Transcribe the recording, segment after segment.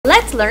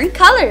let's learn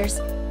colors.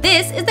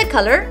 This is the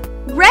color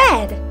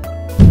red.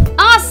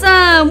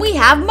 Awesome! We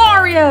have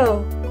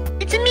Mario.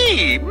 It's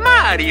me,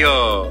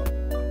 Mario.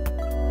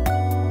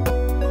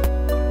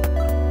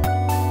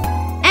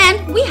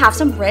 And we have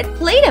some red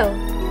Play-Doh.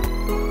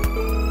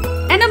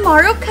 And a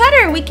Mario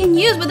cutter we can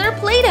use with our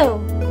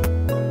Play-Doh.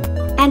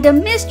 And a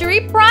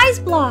mystery prize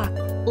block.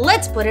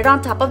 Let's put it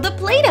on top of the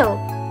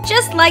Play-Doh,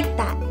 just like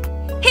that.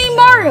 Hey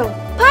Mario,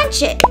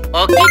 punch it!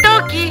 Okie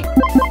dokie.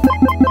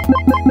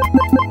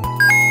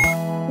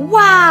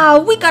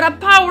 Wow, we got a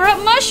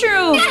power-up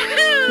mushroom!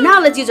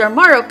 Now let's use our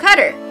Mario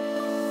cutter.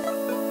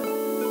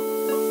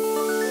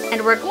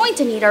 And we're going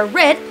to need our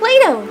red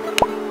Play-Doh.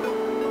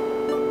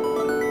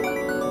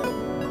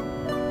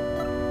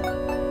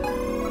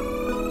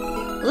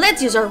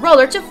 Let's use our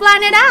roller to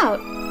flatten it out.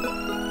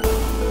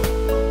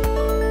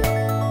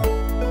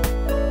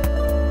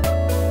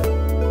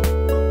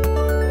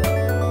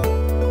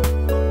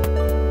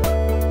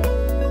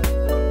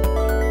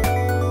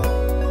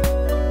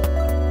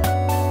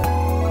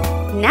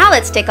 Now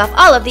let's take off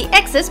all of the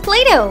excess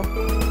Play-Doh.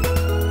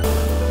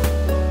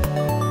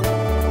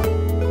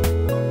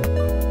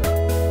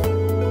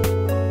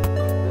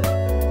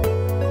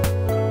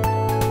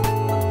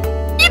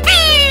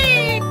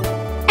 Yippee!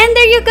 And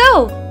there you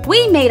go!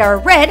 We made our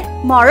red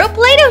Mario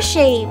Play-Doh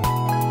shape.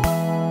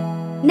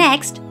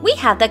 Next, we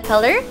have the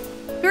color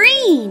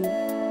green.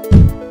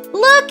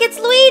 Look, it's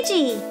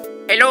Luigi.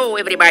 Hello,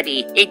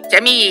 everybody. It's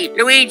me,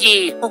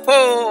 Luigi. Ho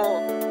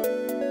ho!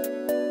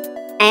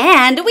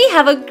 And we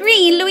have a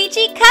green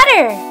Luigi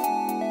cutter.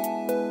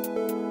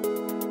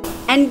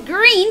 And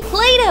green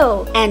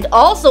Play-Doh. And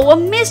also a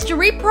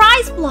mystery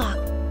prize block.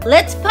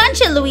 Let's punch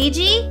it,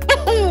 Luigi.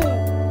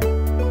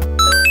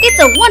 It's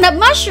a one-up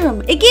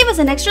mushroom. It gave us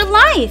an extra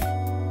life.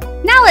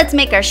 Now let's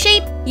make our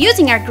shape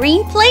using our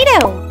green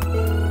Play-Doh.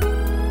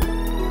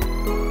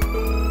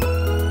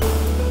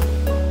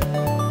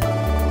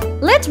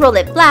 Let's roll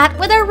it flat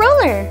with our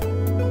roller.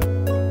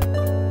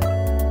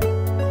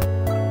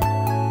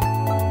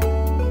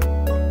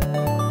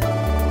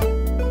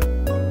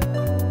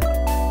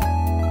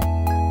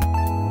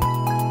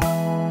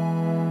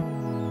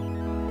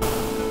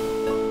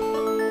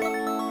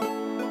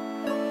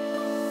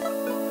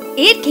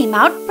 It came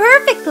out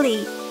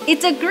perfectly!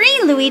 It's a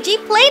green Luigi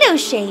Play-Doh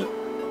shape.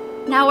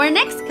 Now our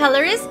next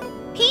color is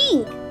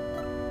pink.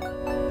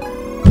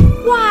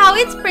 Wow,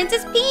 it's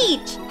Princess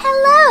Peach!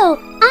 Hello,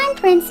 I'm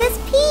Princess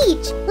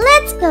Peach.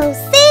 Let's go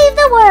save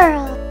the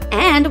world.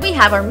 And we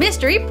have our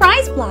mystery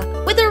prize block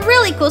with a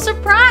really cool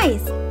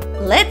surprise.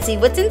 Let's see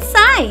what's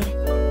inside.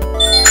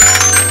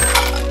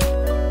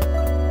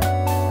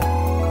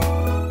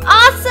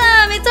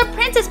 Awesome! It's a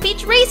Princess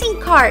Peach racing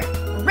cart.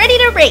 Ready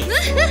to race.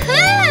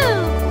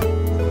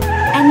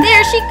 And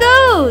there she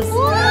goes!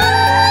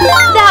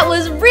 That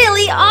was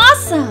really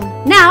awesome!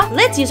 Now,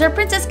 let's use our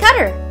princess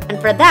cutter.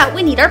 And for that,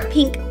 we need our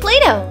pink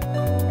Play-Doh.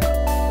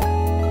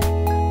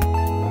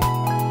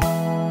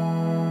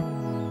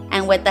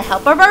 And with the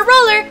help of our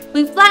roller,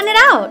 we flatten it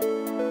out.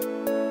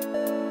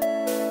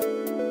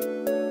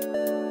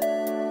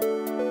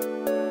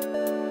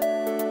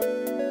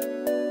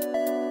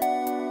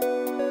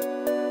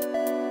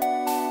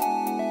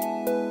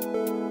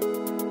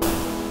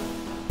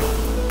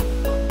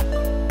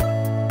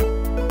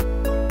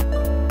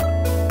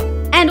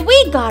 And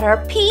we got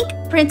our pink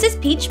Princess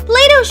Peach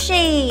Play-Doh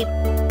shape!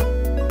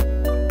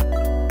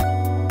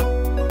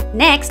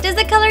 Next is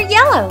the color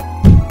yellow.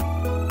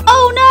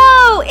 Oh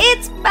no!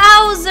 It's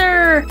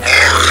Bowser!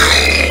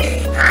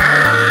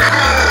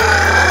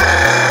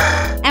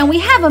 And we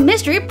have a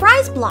mystery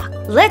prize block.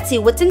 Let's see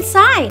what's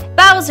inside.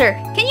 Bowser,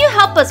 can you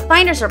help us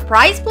find our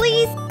surprise,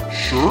 please?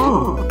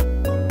 Sure.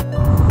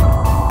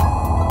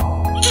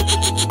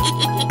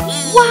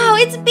 Wow,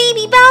 it's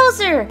baby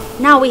Bowser!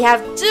 Now we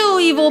have 2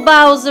 evil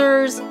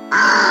Bowsers!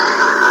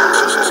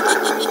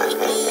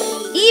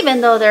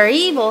 Even though they're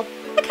evil,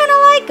 I kinda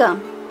like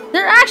them.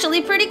 They're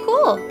actually pretty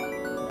cool.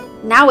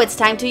 Now it's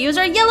time to use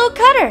our yellow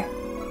cutter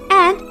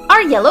and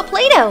our yellow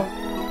Play-Doh.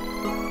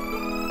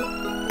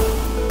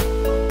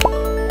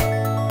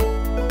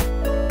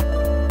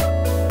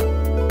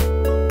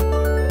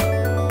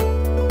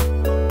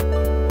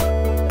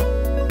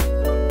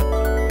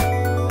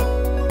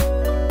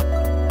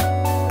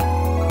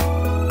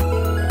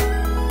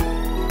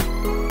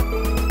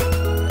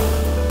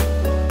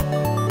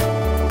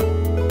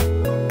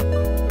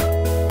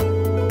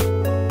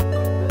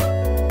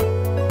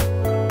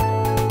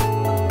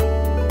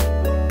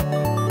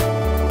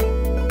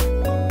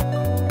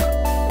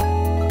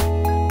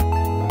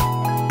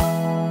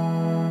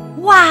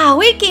 Wow,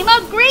 it came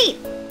out great!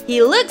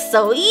 He looks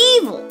so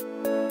evil!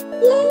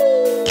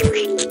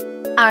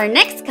 Yay! Our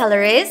next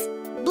color is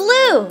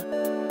blue.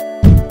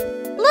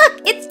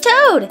 Look, it's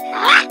Toad!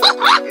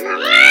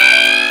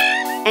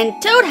 And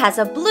Toad has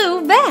a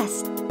blue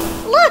vest.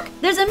 Look,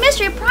 there's a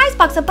mystery prize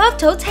box above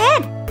Toad's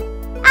head.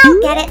 I'll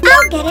get it,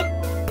 I'll get it.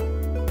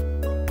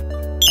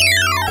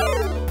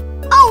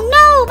 Oh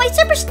no, my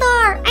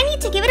superstar! I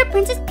need to give it to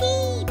Princess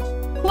Peach.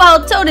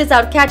 While Toad is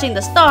out catching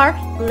the star,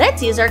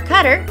 let's use our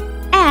cutter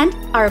and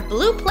our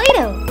blue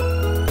Play-Doh.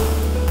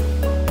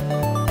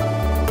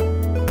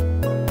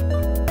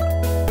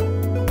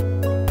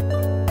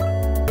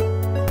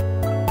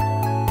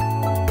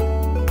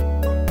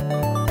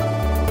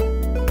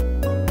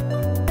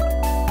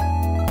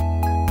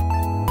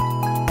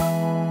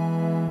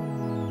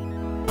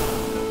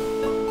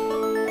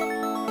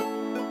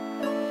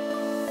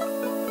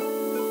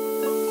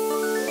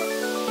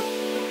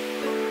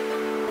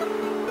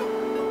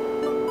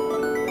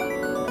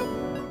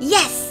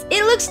 Yes,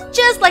 it looks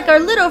just like our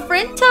little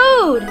friend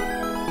Toad.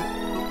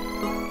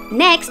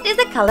 Next is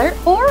the color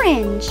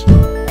orange.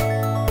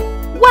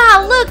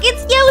 Wow, look,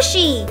 it's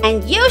Yoshi!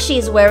 And Yoshi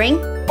is wearing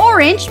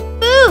orange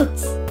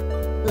boots.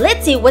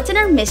 Let's see what's in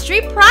our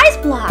mystery prize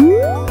block.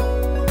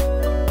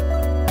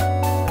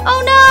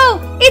 Oh no,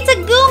 it's a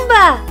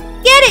Goomba!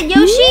 Get it,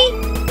 Yoshi!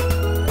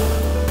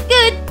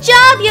 Good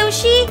job,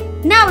 Yoshi!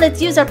 Now let's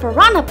use our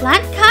piranha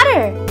plant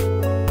cutter.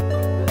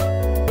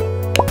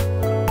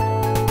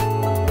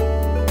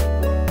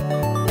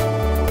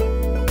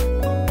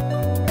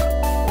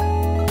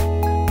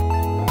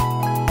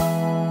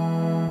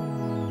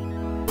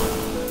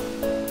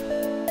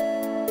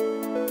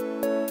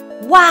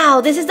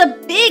 Wow, this is a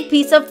big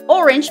piece of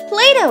orange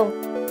Play-Doh.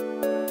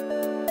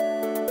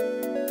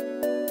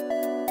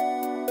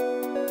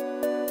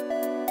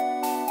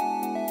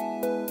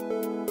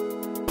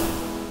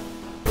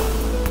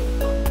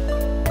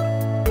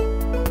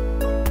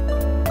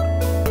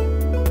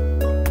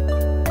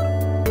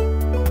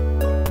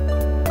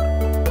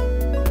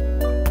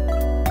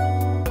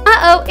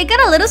 Uh-oh, it got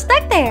a little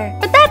stuck there.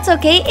 But that's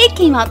okay, it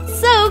came out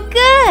so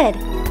good.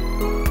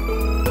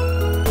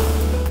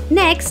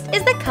 Next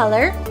is the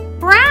color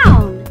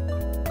brown.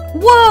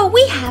 Whoa,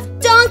 we have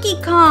Donkey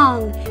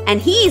Kong,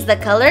 and he's the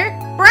color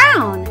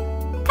brown.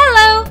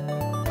 Hello.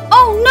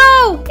 Oh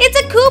no, it's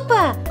a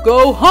Koopa.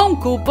 Go home,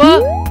 Koopa.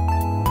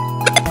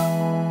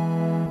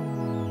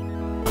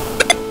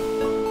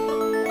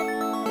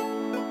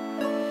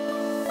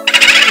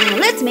 Now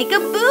let's make a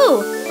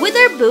Boo with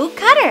our Boo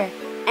cutter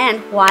and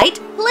white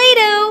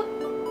Play-Doh.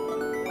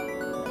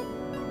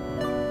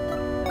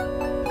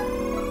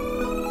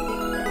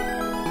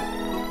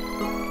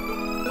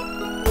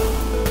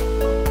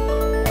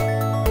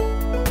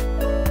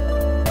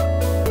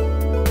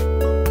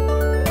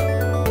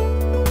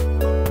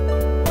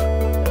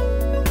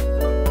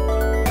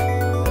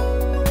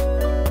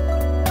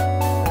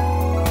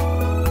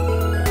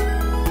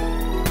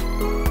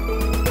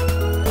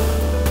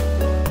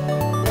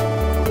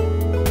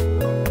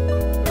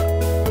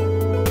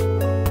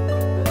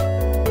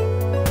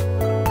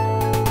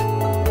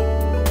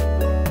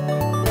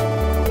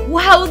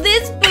 Wow,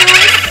 this Boo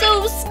is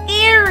so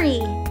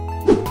scary!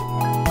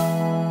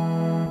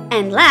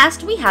 And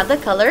last, we have the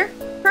color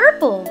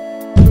purple.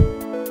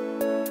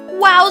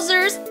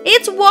 Wowzers,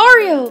 it's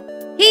Wario!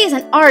 He's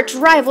an arch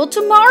rival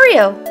to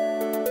Mario.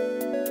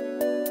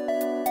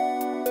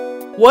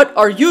 What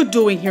are you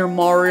doing here,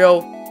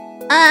 Mario?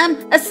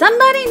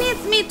 Somebody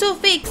needs me to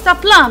fix a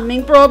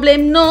plumbing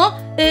problem, no?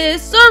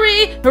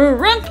 Sorry,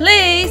 wrong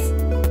place.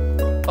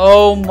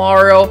 Oh,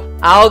 Mario,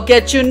 I'll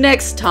get you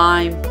next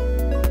time.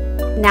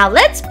 Now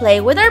let's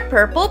play with our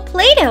purple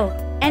Play-Doh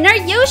and our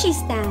Yoshi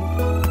stand.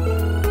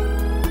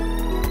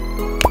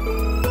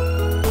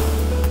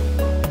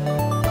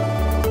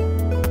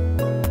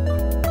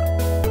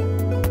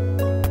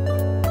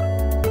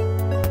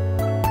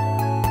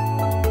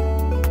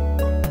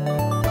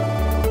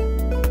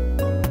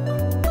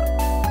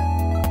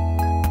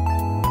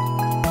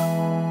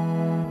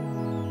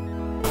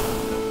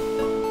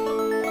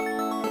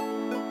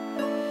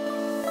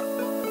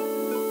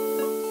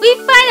 We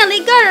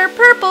finally got our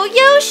purple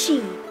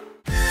Yoshi!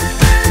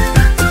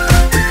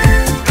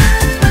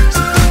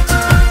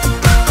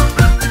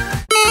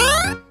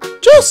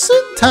 Just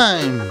in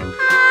time!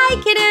 Hi,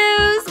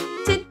 kiddos!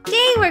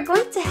 Today we're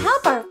going to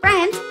help our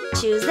friends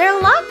choose their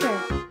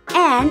locker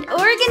and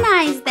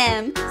organize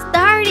them,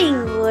 starting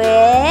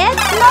with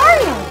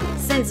Mario.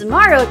 Since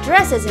Mario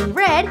dresses in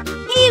red,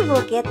 he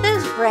will get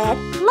this red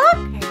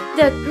locker.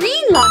 The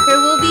green locker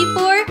will be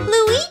for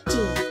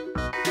Luigi.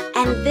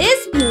 And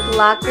this pink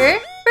locker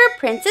for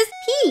Princess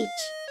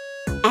Peach.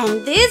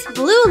 And this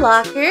blue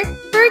locker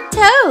for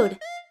Toad.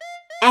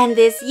 And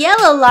this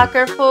yellow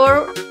locker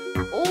for...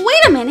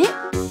 Wait a minute,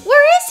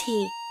 where is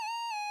he?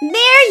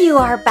 There you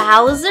are,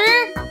 Bowser.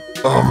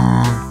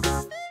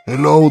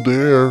 Hello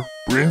there,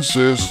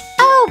 Princess.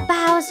 Oh,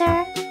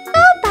 Bowser,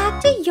 go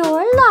back to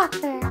your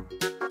locker.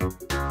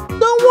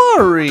 Don't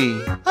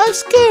worry, I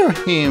scare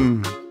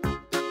him.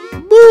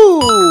 Boo!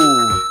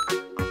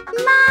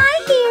 My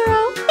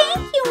hero,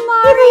 thank you, You're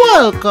Mario.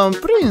 welcome,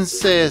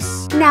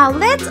 Princess. Now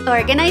let's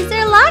organize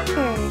their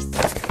lockers.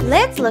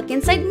 Let's look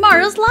inside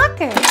Mario's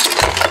locker.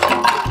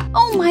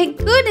 Oh my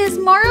goodness,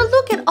 Mario,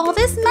 look at all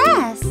this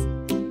mess.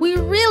 We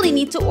really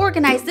need to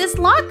organize this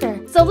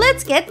locker, so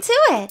let's get to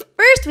it.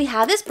 First, we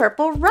have this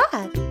purple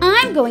rug.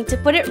 I'm going to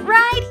put it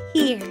right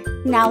here.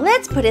 Now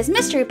let's put his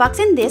mystery box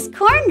in this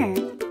corner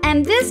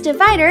and this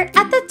divider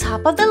at the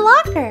top of the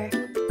locker.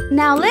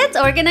 Now let's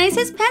organize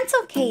his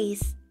pencil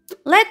case.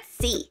 Let's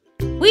see.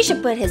 we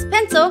should put his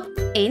pencil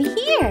in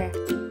here.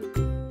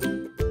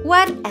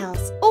 What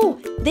else?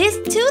 Oh, this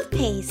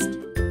toothpaste.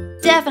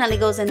 Definitely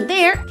goes in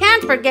there.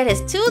 Can't forget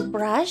his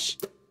toothbrush.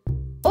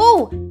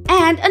 Oh,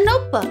 and a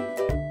notebook.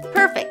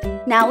 Perfect.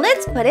 Now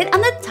let's put it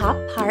on the top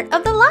part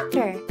of the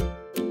locker.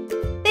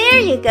 There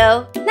you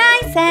go.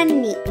 Nice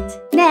and neat.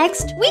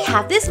 Next, we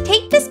have this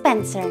tape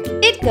dispenser.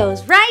 It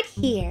goes right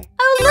here.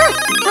 Oh, look!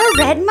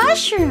 A red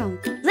mushroom.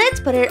 Let's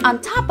put it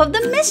on top of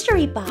the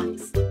mystery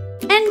box.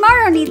 And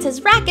Mario needs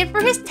his racket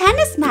for his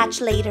tennis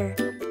match later.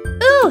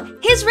 Ooh,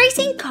 his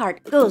racing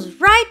cart goes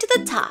right to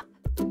the top.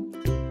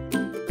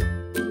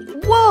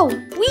 Whoa,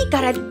 we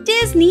got a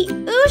Disney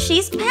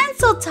Ooshies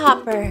pencil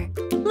topper.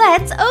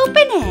 Let's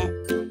open it.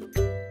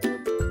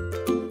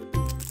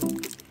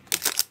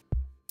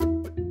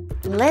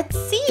 Let's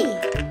see.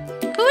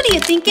 Who do you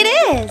think it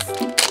is?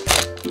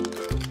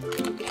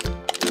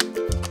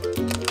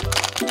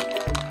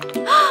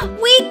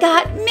 We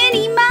got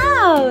Minnie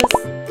Mouse.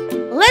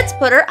 Let's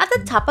put her at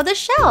the top of the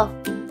shelf.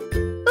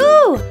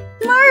 Ooh,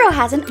 Mario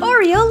has an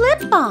Oreo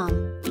lip balm.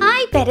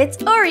 I bet it's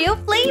Oreo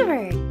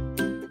flavored.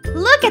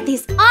 Look at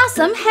these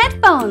awesome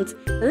headphones.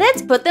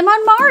 Let's put them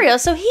on Mario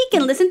so he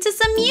can listen to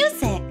some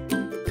music.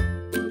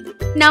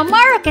 Now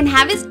Mario can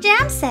have his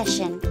jam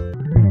session.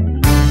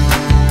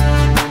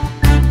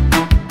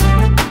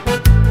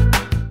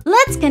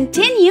 Let's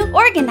continue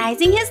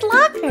organizing his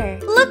locker.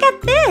 Look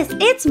at this.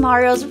 It's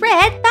Mario's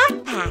red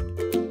backpack.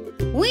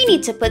 We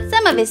need to put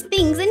some of his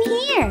things in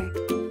here.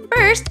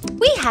 First,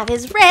 we have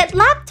his red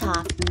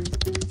laptop.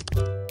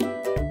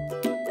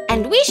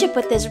 And we should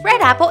put this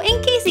red apple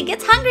in case he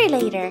gets hungry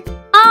later.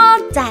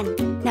 All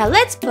done. Now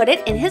let's put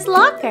it in his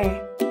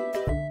locker.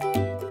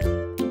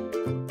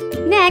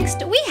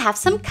 Next, we have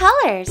some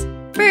colors.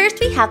 First,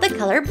 we have the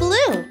color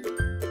blue,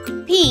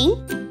 pink,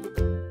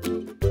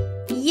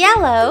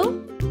 yellow,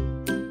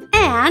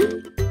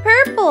 and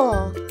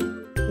purple.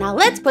 Now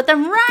let's put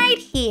them right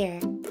here,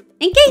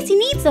 in case he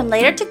needs them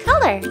later to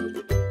color.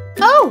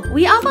 Oh,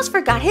 we almost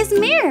forgot his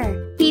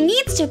mirror. He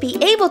needs to be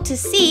able to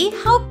see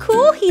how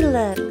cool he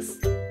looks.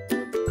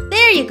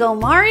 There you go,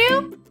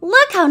 Mario.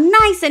 Look how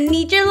nice and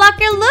neat your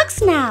locker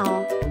looks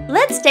now.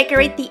 Let's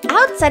decorate the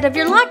outside of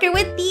your locker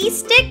with these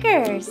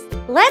stickers.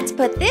 Let's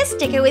put this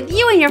sticker with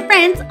you and your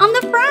friends on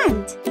the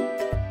front.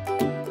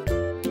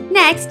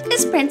 Next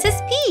is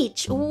Princess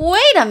Peach.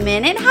 Wait a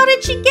minute, how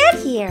did she get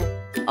here?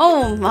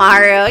 Oh,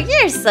 Mario,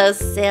 you're so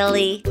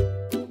silly.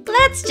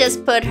 Let's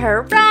just put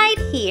her right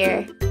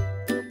here.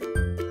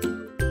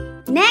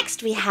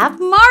 Next, we have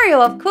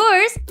Mario, of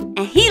course,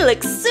 and he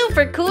looks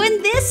super cool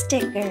in this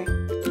sticker.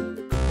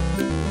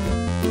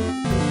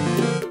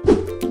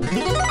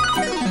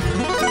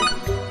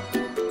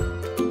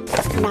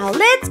 Now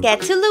let's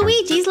get to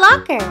Luigi's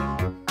locker.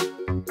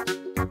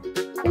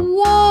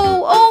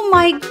 Whoa, oh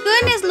my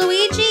goodness,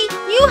 Luigi,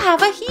 you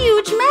have a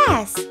huge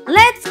mess.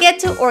 Let's get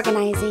to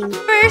organizing.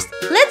 First,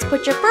 let's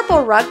put your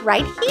purple rug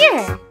right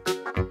here.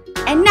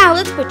 And now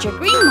let's put your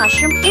green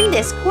mushroom in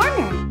this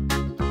corner.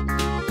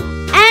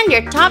 And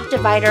your top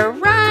divider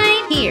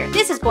right here.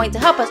 This is going to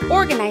help us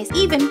organize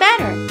even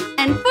better.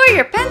 And for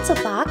your pencil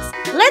box,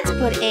 let's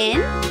put in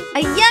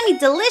a yummy,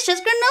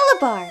 delicious granola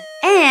bar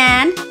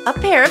and a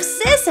pair of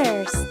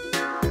scissors.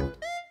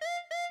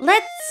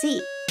 Let's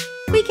see.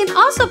 We can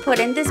also put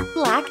in this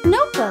black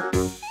notebook.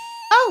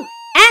 Oh,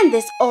 and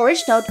this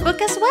orange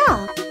notebook as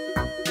well.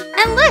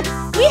 And look,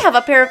 we have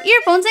a pair of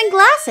earphones and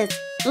glasses.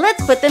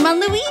 Let's put them on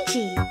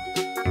Luigi.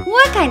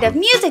 What kind of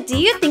music do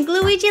you think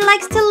Luigi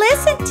likes to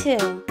listen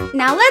to?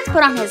 Now let's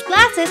put on his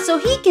glasses so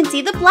he can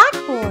see the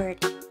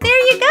blackboard.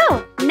 There you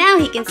go. Now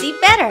he can see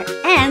better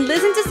and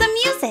listen to some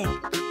music.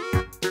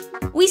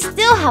 We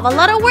still have a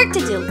lot of work to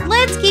do.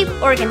 Let's keep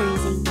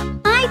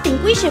organizing. I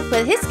think we should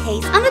put his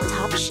case on the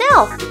top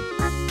shelf.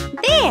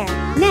 There.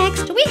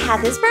 Next, we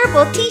have this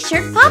purple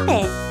t-shirt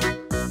puppet.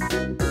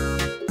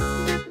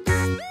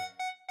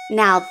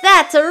 Now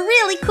that's a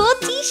really cool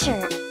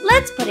t-shirt.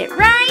 Let's put it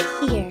right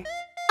here.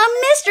 A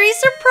mystery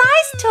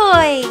surprise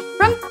toy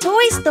from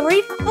Toy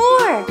Story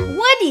 4.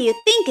 What do you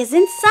think is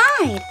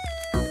inside?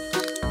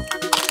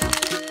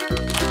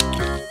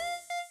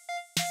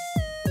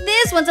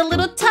 This one's a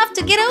little tough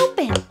to get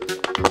open.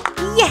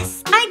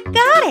 Yes, I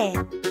got it.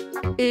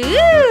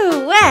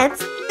 Ooh, what's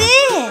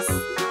this?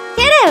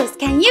 Kiddos,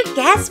 can you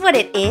guess what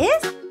it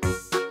is?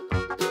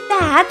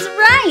 That's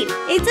right,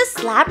 it's a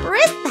slap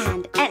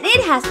wristband and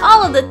it has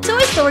all of the Toy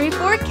Story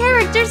 4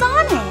 characters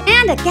on it.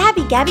 And a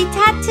Gabby Gabby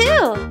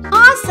tattoo.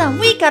 Awesome,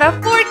 we got a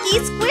Forky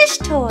squish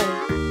toy.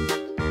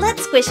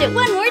 Let's squish it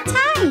one more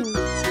time.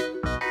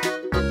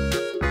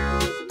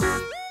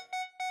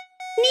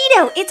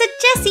 Neato, it's a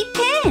Jessie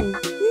pin.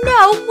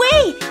 No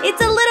way,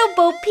 it's a little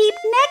Bo Peep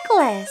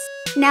necklace.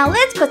 Now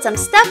let's put some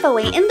stuff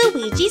away in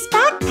Luigi's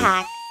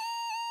backpack.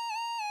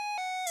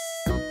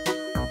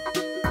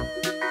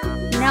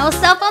 No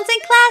cell phones in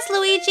class,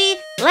 Luigi.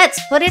 Let's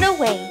put it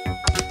away.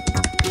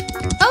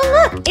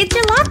 Oh look, it's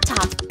your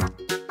laptop.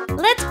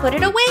 Let's put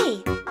it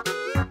away.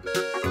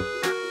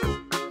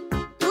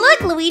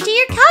 Look, Luigi,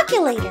 your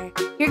calculator.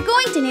 You're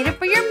going to need it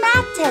for your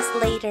math test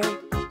later.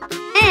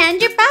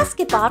 And your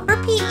basketball for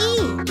PE.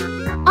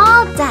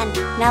 All done.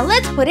 Now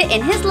let's put it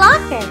in his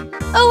locker.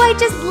 Oh, I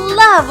just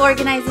love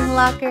organizing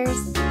lockers.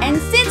 And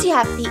since you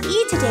have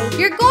PE today,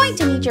 you're going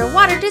to need your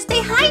water to stay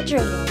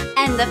hydrated.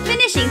 And the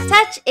finishing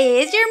touch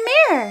is your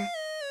mirror.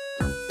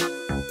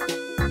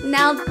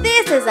 Now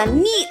this is a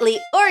neatly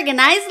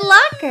organized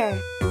locker.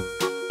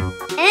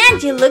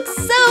 And you look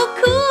so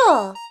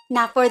cool.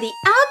 Now for the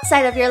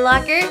outside of your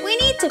locker, we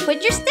need to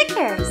put your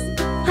stickers.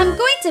 I'm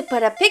going to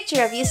put a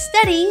picture of you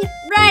studying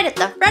right at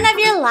the front of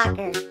your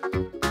locker.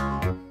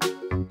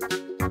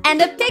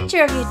 And a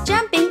picture of you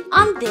jumping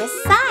on this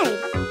side.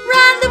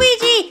 Run,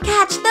 Luigi!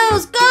 Catch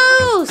those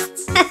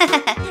ghosts!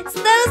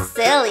 So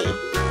silly.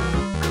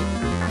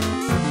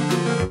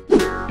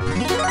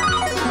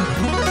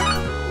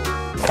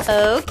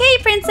 Okay,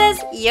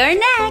 Princess, you're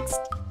next.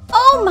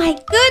 Oh my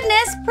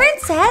goodness,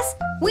 Princess!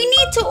 We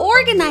need to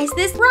organize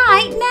this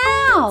right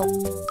now.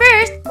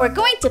 First, we're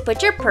going to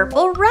put your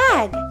purple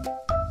rug.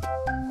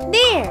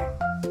 There.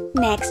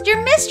 Next,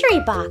 your mystery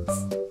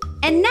box.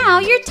 And now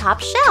your top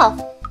shelf.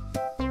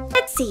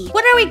 Let's see,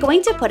 what are we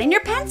going to put in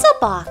your pencil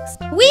box?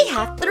 We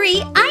have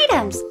 3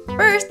 items.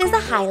 First is a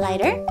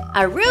highlighter,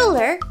 a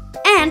ruler,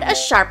 and a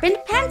sharpened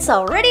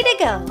pencil ready to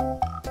go.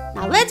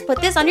 Now let's put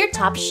this on your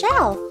top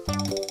shelf.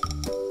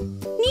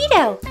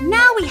 Neato!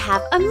 Now we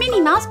have a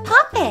Minnie Mouse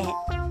puppet.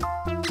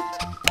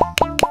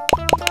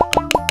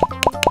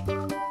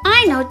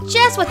 I know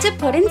just what to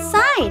put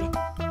inside.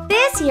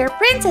 This year,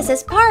 Princess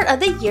is part of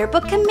the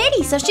yearbook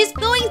committee, so she's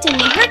going to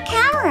need her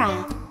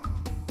camera.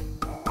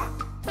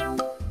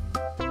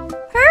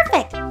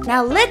 Perfect!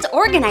 Now let's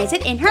organize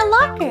it in her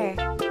locker.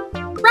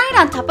 Right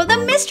on top of the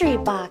mystery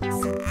box.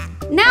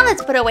 Now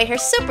let's put away her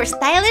super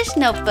stylish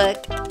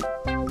notebook.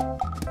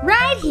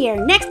 Right here,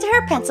 next to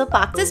her pencil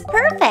box is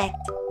perfect.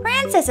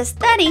 Princess is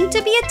studying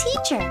to be a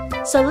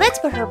teacher, so let's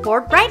put her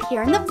board right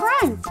here in the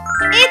front.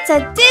 It's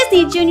a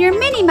Disney Junior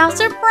Minnie Mouse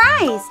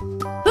surprise.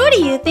 Who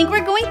do you think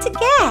we're going to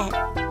get?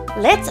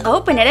 Let's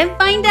open it and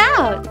find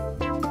out.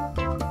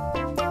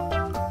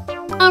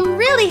 I'm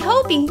really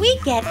hoping we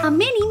get a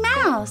Minnie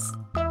Mouse.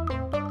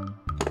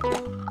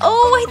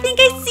 Oh, I think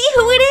I see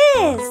who it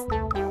is.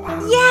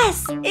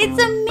 Yes,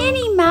 it's a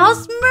Minnie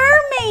Mouse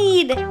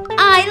mermaid.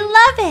 I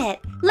love it.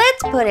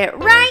 Let's put it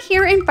right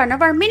here in front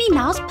of our Minnie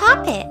Mouse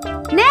puppet.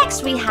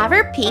 Next, we have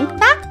her pink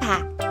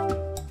backpack.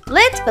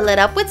 Let's fill it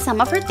up with some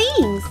of her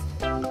things.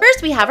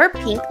 First, we have her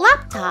pink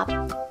laptop.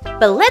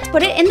 But let's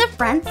put it in the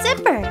front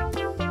zipper.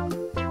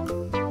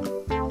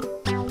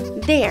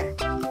 There.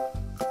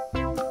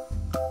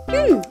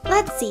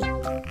 Let's see.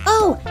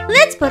 Oh,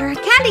 let's put her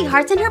candy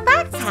hearts in her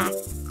backpack.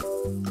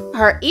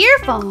 Her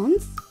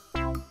earphones.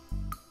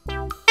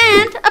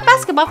 And a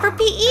basketball for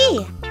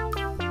PE.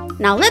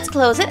 Now let's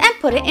close it and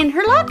put it in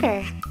her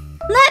locker.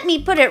 Let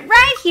me put it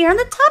right here on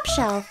the top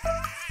shelf.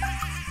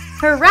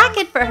 Her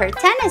racket for her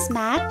tennis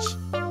match.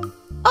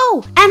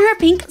 Oh, and her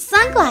pink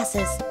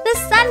sunglasses. The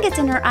sun gets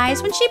in her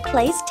eyes when she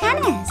plays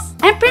tennis.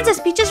 And Princess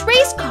Peach's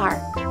race car.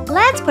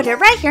 Let's put it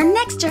right here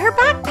next to her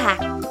backpack.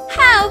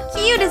 How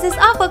cute is this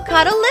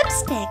avocado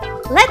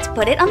lipstick? Let's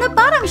put it on the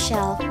bottom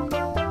shelf.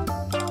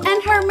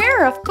 And her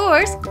mirror, of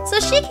course, so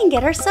she can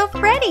get herself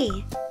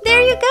ready.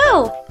 There you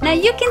go. Now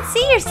you can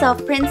see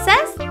yourself,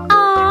 Princess.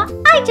 Aw,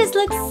 I just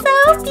look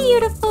so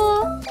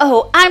beautiful.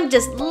 Oh, I'm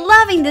just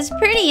loving this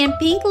pretty and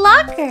pink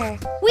locker.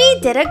 We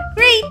did a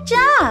great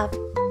job.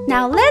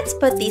 Now let's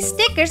put these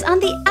stickers on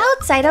the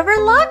outside of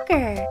her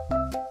locker.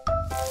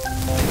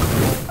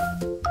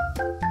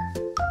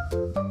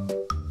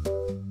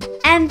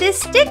 And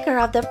this sticker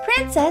of the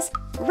princess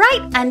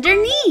right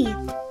underneath.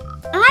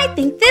 I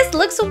think this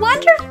looks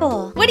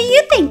wonderful. What do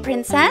you think,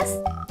 Princess?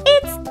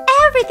 It's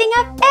everything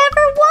I've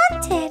ever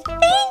wanted.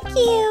 Thank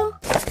you.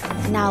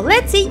 Now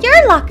let's see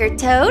your locker,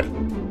 Toad.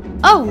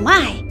 Oh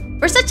my,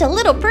 for such a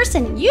little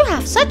person, you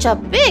have such a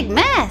big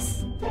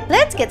mess.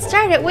 Let's get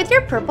started with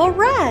your purple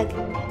rug.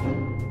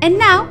 And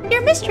now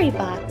your mystery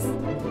box.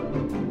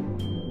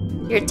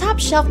 Your top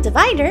shelf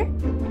divider.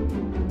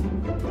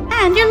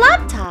 And your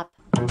laptop.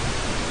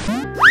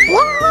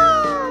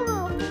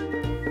 Wow!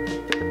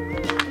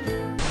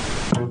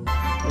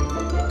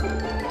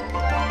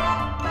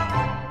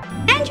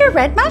 And your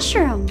red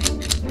mushroom.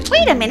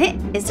 Wait a minute,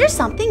 is there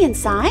something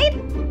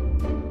inside?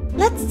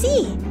 Let's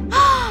see.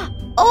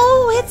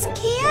 Oh, it's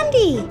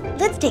candy.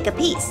 Let's take a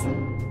piece.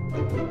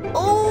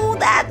 Oh,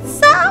 that's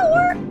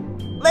sour.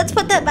 Let's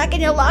put that back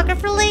in your locker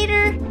for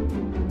later.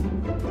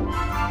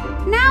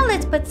 Now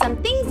let's put some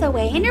things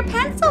away in your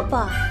pencil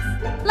box.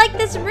 Like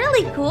this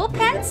really cool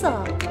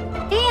pencil.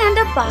 And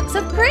a box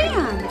of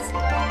crayons.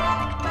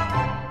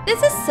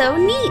 This is so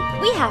neat.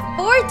 We have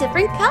 4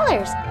 different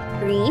colors.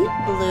 Green,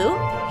 blue,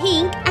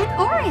 pink, and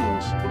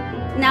orange.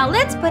 Now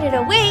let's put it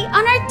away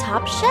on our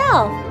top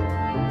shelf.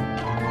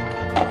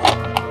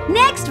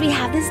 Next, we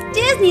have this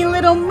Disney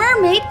Little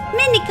Mermaid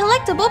mini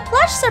collectible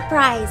plush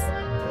surprise.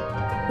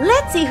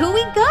 Let's see who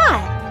we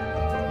got.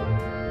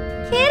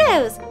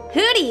 Kiddos,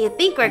 who do you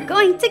think we're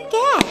going to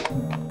get?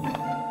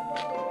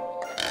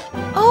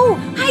 Oh,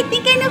 I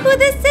think I know who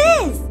this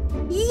is.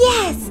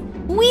 Yes,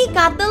 We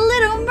got the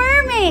Little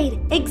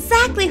Mermaid!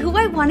 Exactly who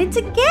I wanted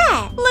to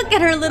get! Look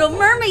at her little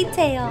mermaid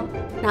tail!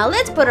 Now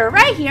let's put her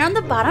right here on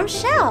the bottom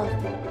shelf.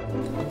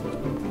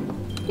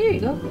 Here you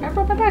go. I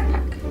brought my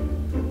backpack.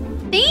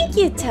 Thank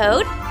you,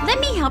 Toad. Let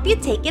me help you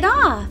take it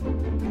off.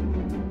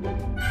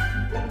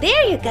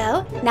 There you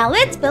go. Now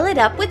let's fill it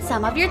up with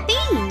some of your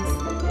things.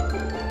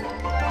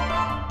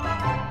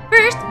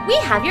 First, we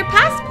have your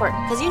passport,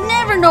 because you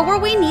never know where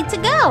we need to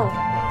go.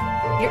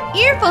 Your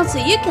earphones so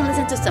you can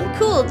listen to some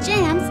cool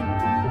jams.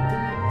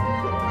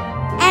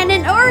 And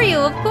an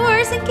Oreo, of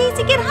course, in case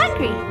you get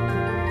hungry.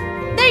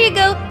 There you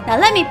go. Now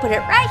let me put it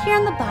right here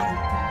on the bottom.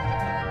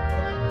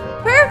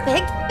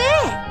 Perfect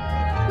fit.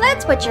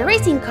 Let's put your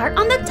racing cart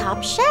on the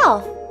top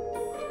shelf.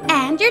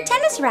 And your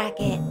tennis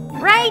racket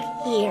right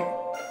here.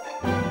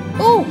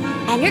 Oh,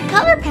 and your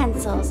color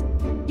pencils.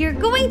 You're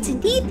going to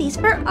need these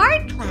for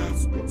art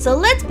class, so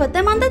let's put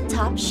them on the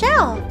top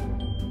shelf.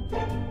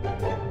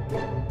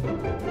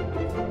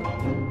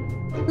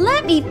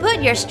 Let me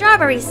put your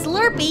strawberry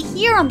Slurpee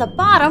here on the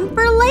bottom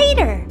for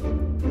later.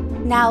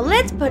 Now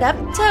let's put up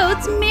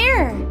Toad's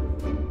mirror.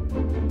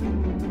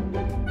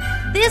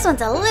 This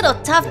one's a little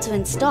tough to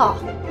install.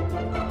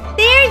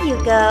 There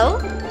you go.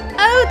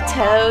 Oh,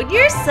 Toad,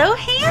 you're so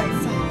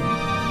handsome.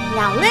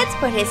 Now let's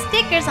put his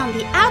stickers on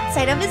the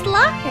outside of his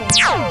locker.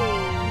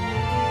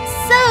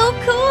 So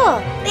cool!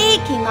 They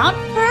came out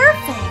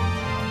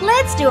perfect.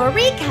 Let's do a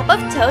recap of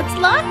Toad's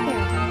locker.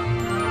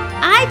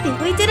 I think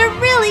we did a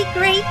really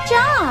great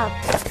job.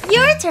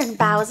 Your turn,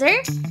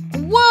 Bowser.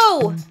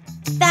 Whoa!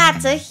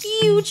 That's a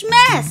huge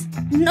mess.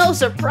 No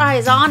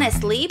surprise,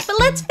 honestly, but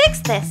let's fix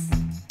this.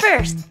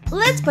 First,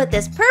 let's put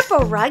this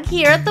purple rug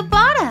here at the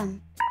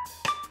bottom.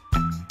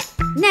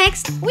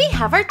 Next, we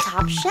have our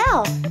top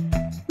shelf.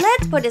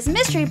 Let's put his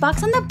mystery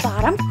box on the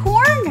bottom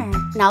corner.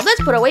 Now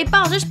let's put away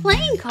Bowser's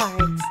playing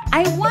cards.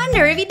 I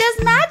wonder if he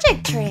does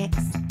magic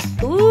tricks.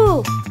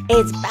 Ooh,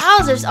 it's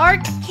Bowser's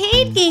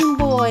arcade Game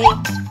Boy.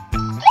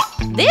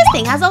 This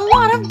thing has a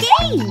lot of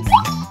games.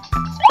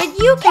 But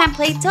you can't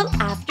play till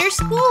after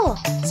school,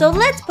 so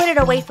let's put it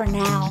away for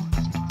now.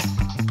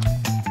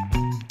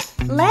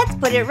 Let's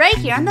put it right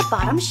here on the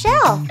bottom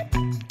shelf.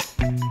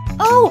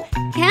 Oh,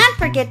 can't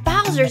forget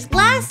Bowser's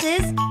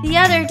glasses. The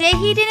other day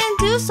he didn't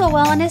do so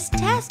well on his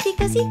test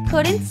because he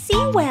couldn't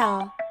see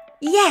well.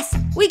 Yes,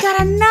 we got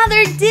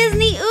another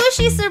Disney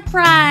Ushi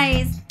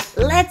surprise.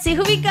 Let's see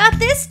who we got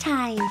this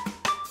time.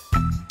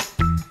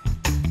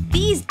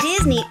 These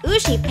Disney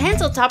Ushi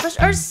pencil toppers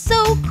are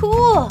so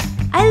cool.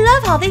 I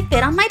love how they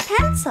fit on my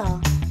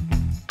pencil.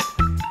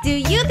 Do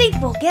you think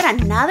we'll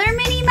get another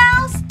Minnie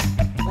Mouse?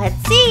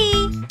 Let's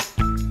see.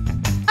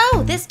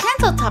 Oh, this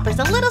pencil topper's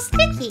a little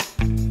sticky.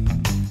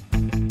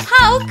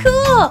 How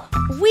cool!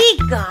 We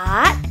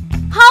got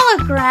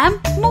hologram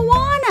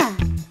Moana.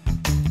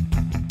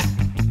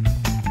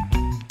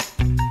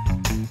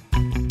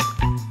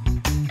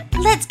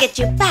 Let's get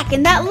you back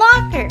in that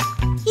locker.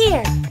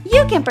 Here,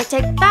 you can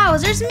protect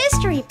Bowser's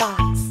mystery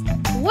box.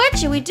 What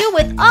should we do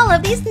with all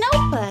of these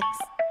notebooks?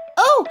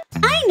 Oh,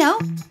 I know.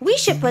 We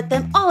should put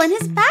them all in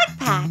his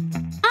backpack.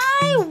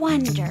 I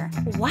wonder,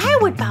 why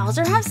would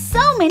Bowser have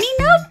so many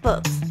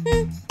notebooks?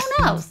 Who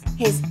knows?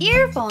 His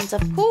earphones,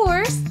 of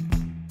course.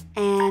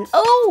 And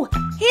oh,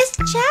 his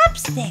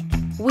chapstick.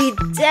 We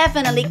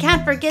definitely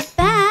can't forget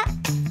that.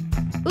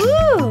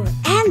 Ooh,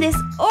 and this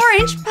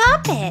orange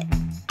puppet.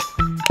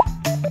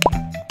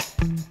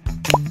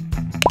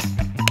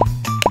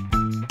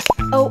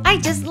 Oh, I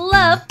just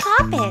love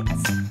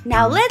puppets.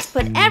 Now let's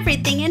put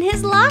everything in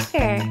his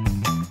locker.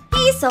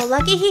 He's so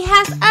lucky he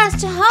has us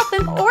to help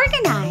him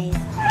organize.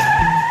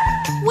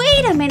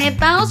 Wait a minute,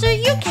 Bowser,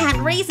 you can't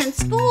race in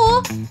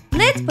school.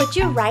 Let's put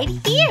you right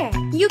here.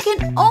 You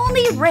can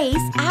only race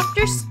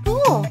after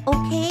school,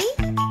 okay?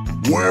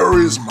 Where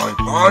is my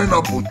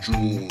pineapple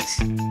juice?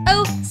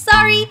 Oh,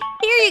 sorry.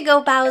 Here you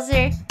go,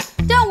 Bowser.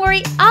 Don't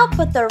worry, I'll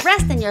put the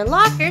rest in your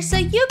locker so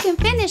you can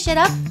finish it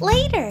up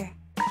later.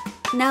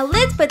 Now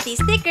let's put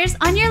these stickers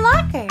on your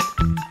locker.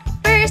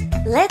 First,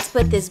 let's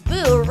put this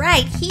boo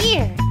right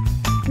here.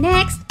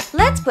 Next,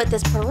 let's put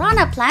this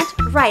piranha plant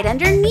right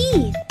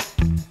underneath.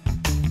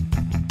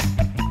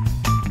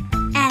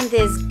 And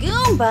this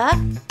Goomba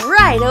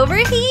right over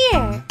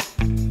here.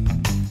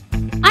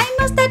 I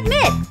must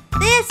admit,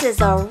 this is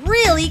a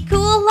really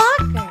cool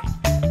locker.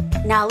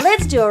 Now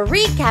let's do a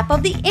recap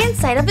of the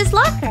inside of his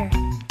locker.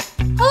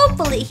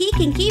 Hopefully he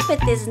can keep it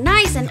this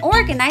nice and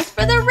organized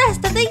for the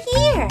rest of the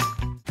year.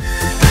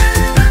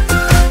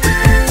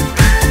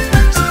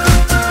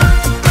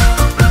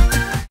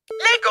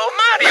 Lego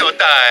Mario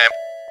time!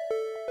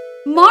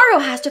 Mario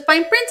has to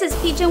find Princess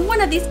Peach in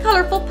one of these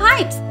colorful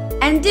pipes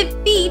and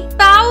defeat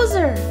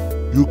Bowser.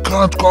 You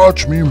can't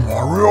catch me,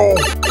 Mario.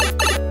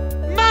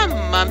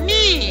 Mamma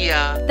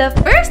mia! The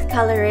first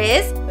color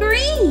is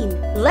green.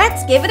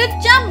 Let's give it a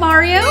jump,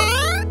 Mario.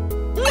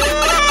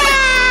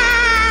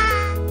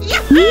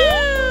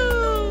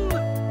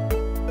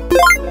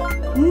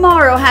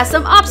 Mario has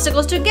some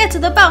obstacles to get to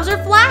the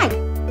Bowser flag.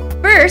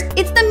 First,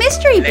 it's the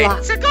mystery block.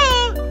 Let's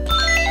go!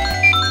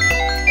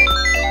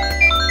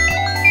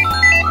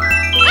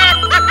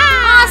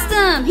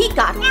 Awesome! He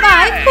got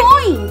 5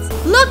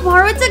 coins! Look,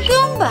 Mario, it's a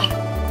Goomba!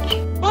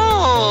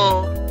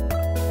 Oh.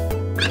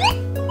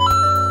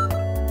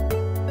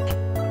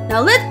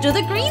 Now let's do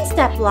the green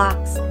step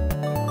blocks.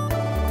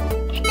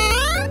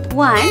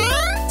 1,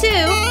 2,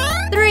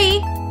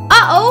 3.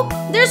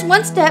 Uh-oh! There's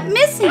 1 step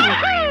missing.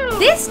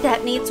 This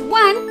step needs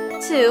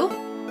 1, 2,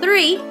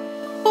 3,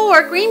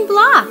 4 green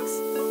blocks.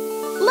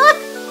 Look!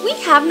 We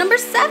have number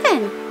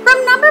 7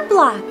 from number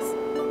blocks.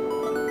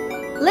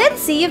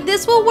 Let's see if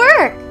this will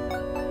work.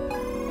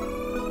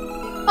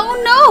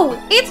 Oh no!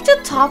 It's too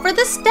tall for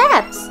the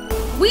steps.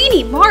 We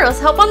need Mario's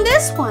help on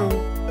this one.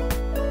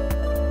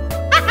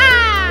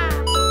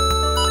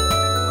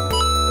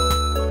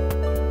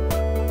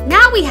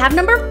 Now we have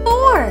number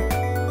 4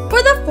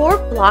 for the 4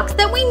 blocks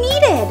that we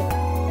needed.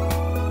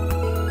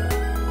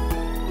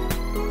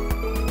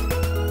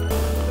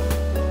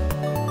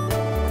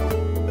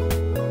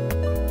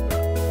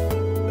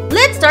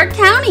 Let's start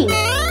counting.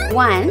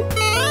 1,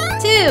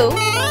 2,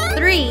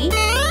 3,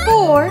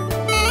 4,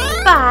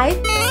 5,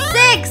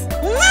 6.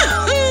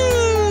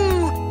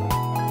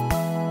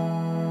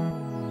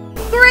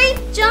 Great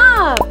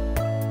job!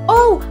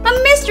 Oh, a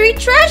mystery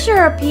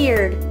treasure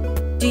appeared.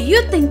 Do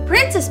you think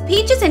Princess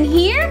Peach is in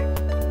here?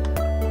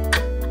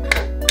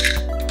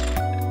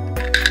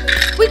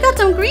 We got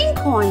some green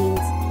coins.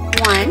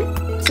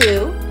 1,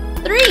 2,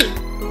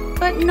 3.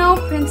 But no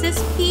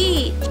Princess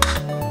Peach.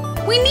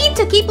 We need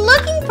to keep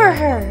looking for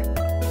her.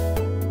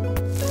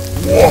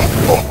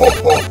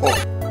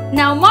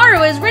 Now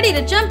Mario is ready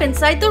to jump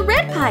inside the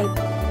red pipe.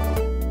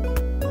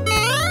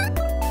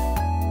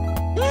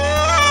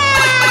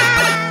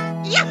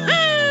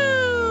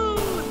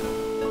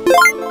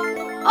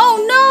 Oh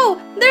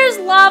no! There's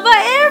lava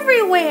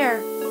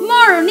everywhere!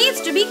 Mario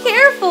needs to be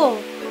careful.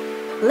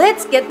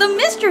 Let's get the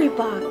mystery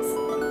box.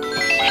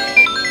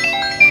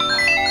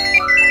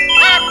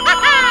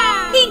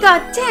 He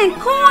got 10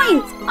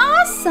 coins!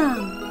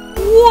 Awesome!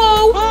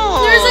 Whoa!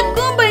 There's a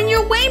Goomba in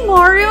your way,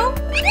 Mario!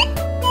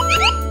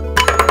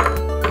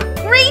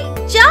 Great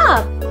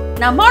job!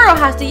 Now Mario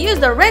has to use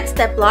the red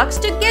step blocks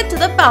to get to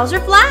the Bowser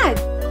flag.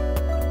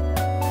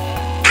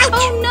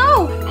 Oh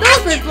no!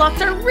 Those red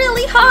blocks are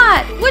really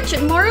hot! What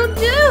should Mario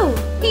do?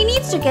 He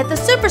needs to get the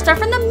superstar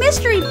from the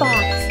mystery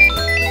box.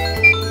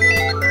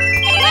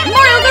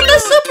 Mario got the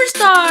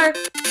superstar!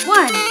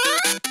 1,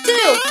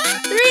 2,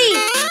 3,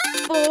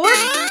 4,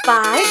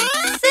 5,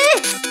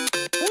 6.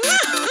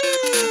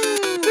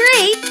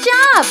 Great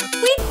job!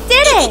 We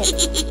did it!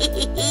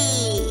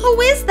 Who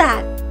is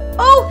that?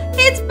 Oh,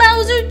 it's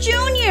Bowser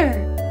Jr.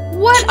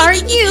 What are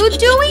you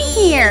doing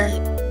here?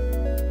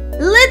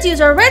 Let's use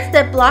our red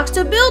step blocks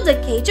to build a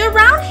cage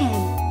around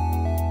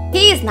him.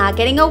 He's not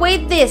getting away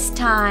this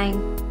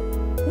time.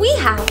 We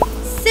have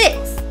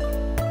 6.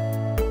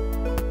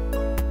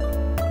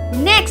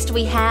 Next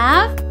we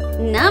have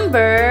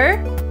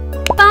number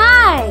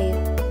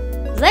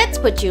 5. Let's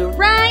put you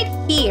right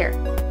here.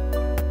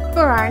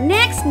 For our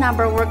next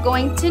number, we're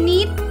going to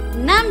need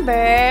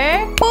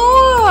number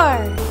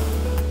 4.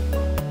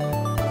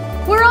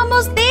 We're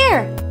almost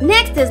there.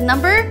 Next is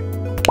number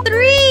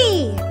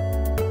 3.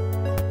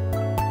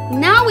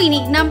 Now we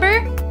need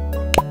number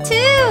 2.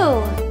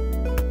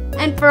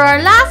 And for our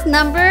last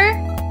number,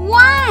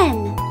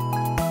 1.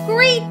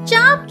 Great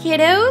job,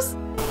 kiddos.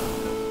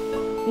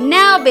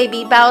 Now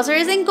baby Bowser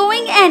isn't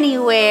going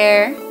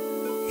anywhere.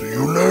 See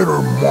you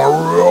later,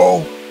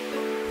 Mario.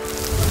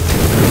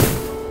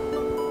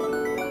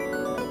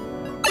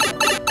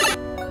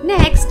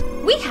 Next,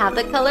 we have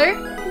the color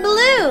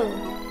blue.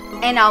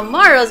 And now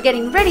Mario's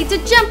getting ready to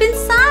jump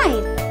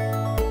inside.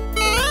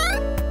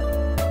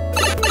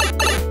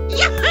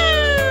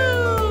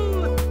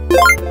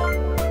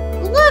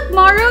 Look,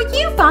 Mario,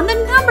 you found the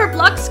number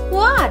block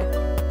squad.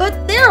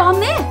 But they're all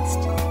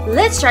mixed.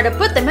 Let's try to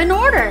put them in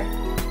order.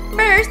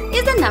 First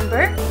is the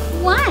number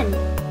 1.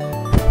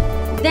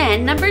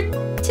 Then number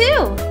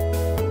 2.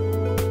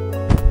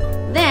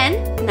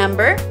 Then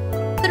number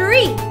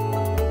 3.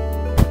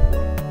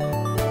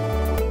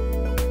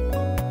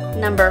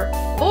 Number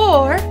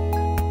 4.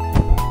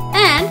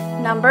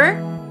 And number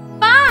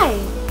 5.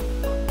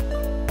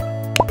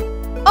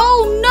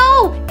 Oh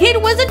no! It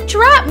was a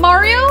trap,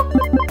 Mario!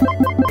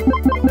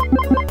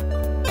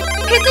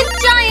 It's a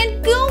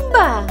giant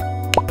Goomba!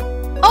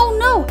 Oh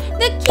no!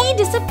 The key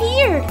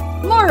disappeared!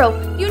 Mario,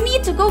 you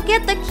need to go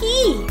get the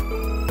key!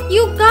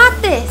 You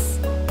got this!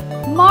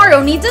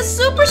 Mario needs a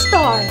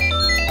superstar!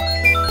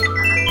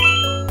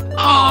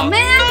 Aw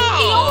man!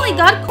 He only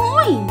got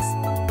coins!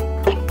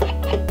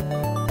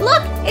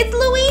 Look! It's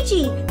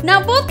Luigi!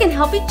 Now both can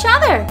help each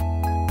other!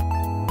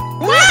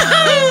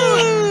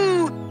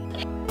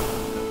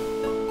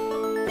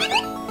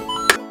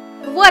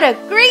 What a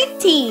great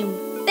team!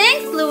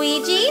 Thanks,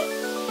 Luigi!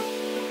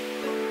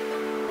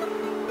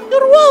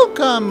 You're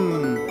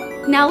welcome!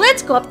 Now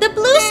let's go up the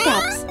blue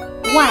steps.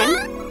 1,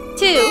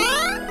 2,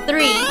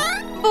 3,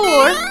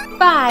 4,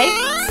 5,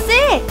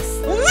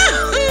 6.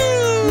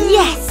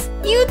 Yes!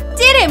 You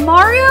did it,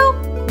 Mario!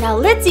 Now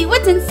let's see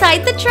what's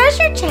inside the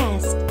treasure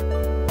chest.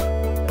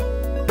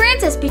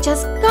 Princess Peach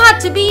has got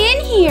to be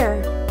in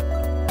here.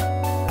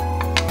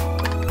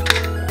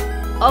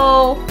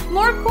 Uh-oh,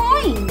 more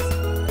coins.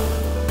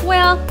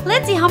 Well,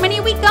 let's see how many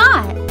we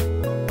got.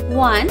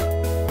 1,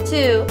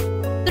 2,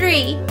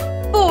 3,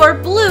 4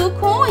 blue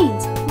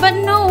coins, but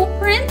no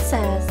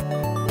princess.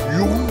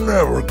 You'll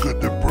never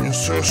get the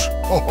princess.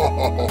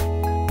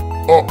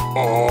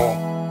 Uh-oh.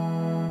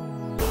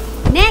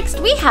 Next,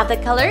 we have the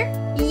color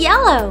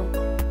yellow.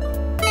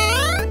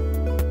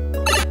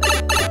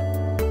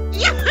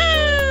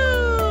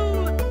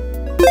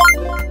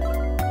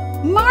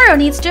 Mario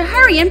needs to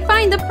hurry and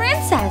find the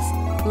princess.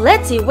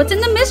 Let's see what's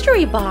in the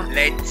mystery box.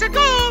 Let's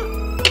go.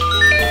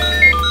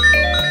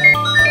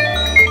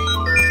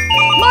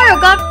 Mario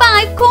got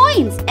 5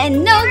 coins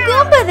and no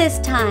Goomba this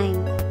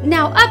time.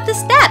 Now up the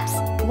steps.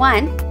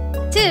 1,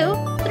 2,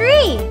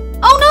 3.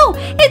 Oh no,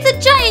 it's a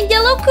giant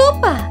yellow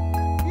Koopa.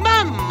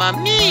 Mamma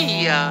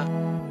mia.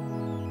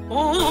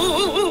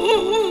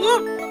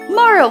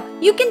 Mario,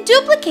 you can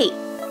duplicate.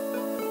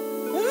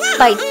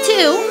 By 2,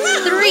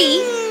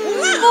 3,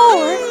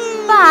 4,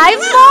 5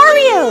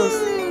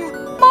 Marios.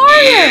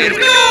 Mario.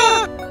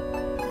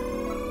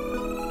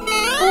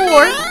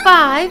 4,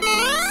 5,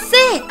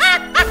 6.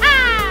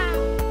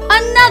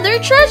 Another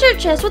treasure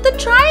chest with a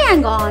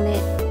triangle on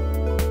it.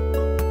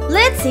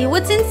 Let's see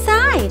what's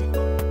inside.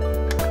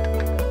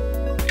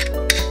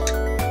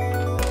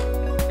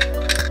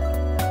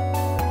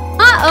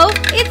 Uh-oh,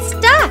 it's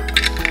stuck.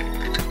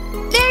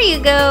 There you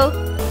go.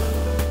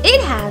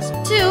 It has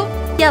 2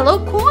 yellow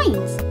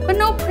coins, but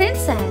no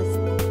princess.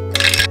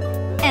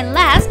 And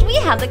last, we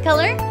have the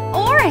color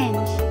orange.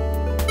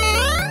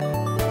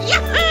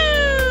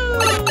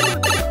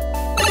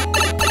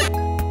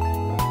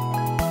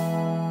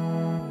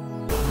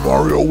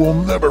 Mario will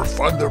never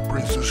find the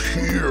princess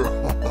here.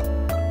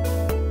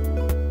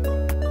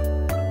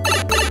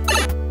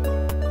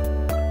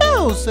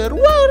 Bowser,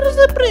 where's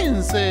the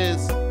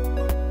princess?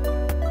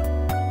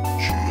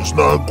 She's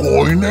not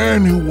going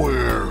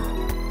anywhere.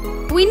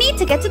 We need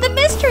to get to the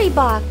mystery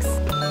box.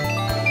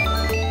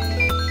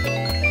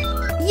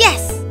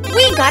 Yes,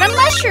 we got a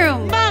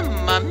mushroom.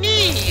 Mamma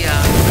mia.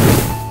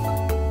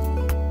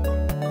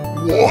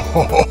 Whoa.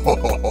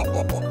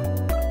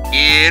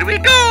 Here we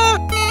go.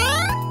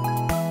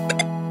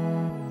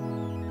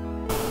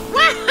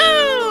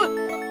 Wahoo!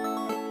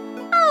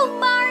 Oh,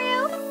 Mario,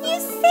 you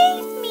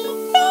saved me.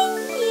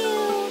 Thank you.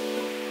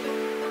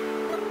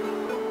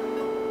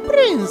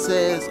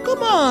 Princess,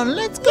 come on,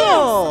 let's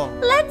go.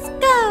 Let's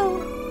go.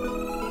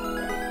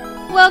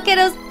 Well,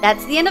 kiddos,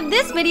 that's the end of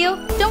this video.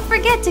 Don't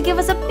forget to give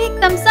us a big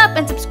thumbs up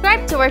and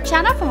subscribe to our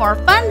channel for more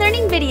fun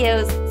learning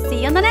videos.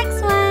 See you on the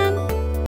next one.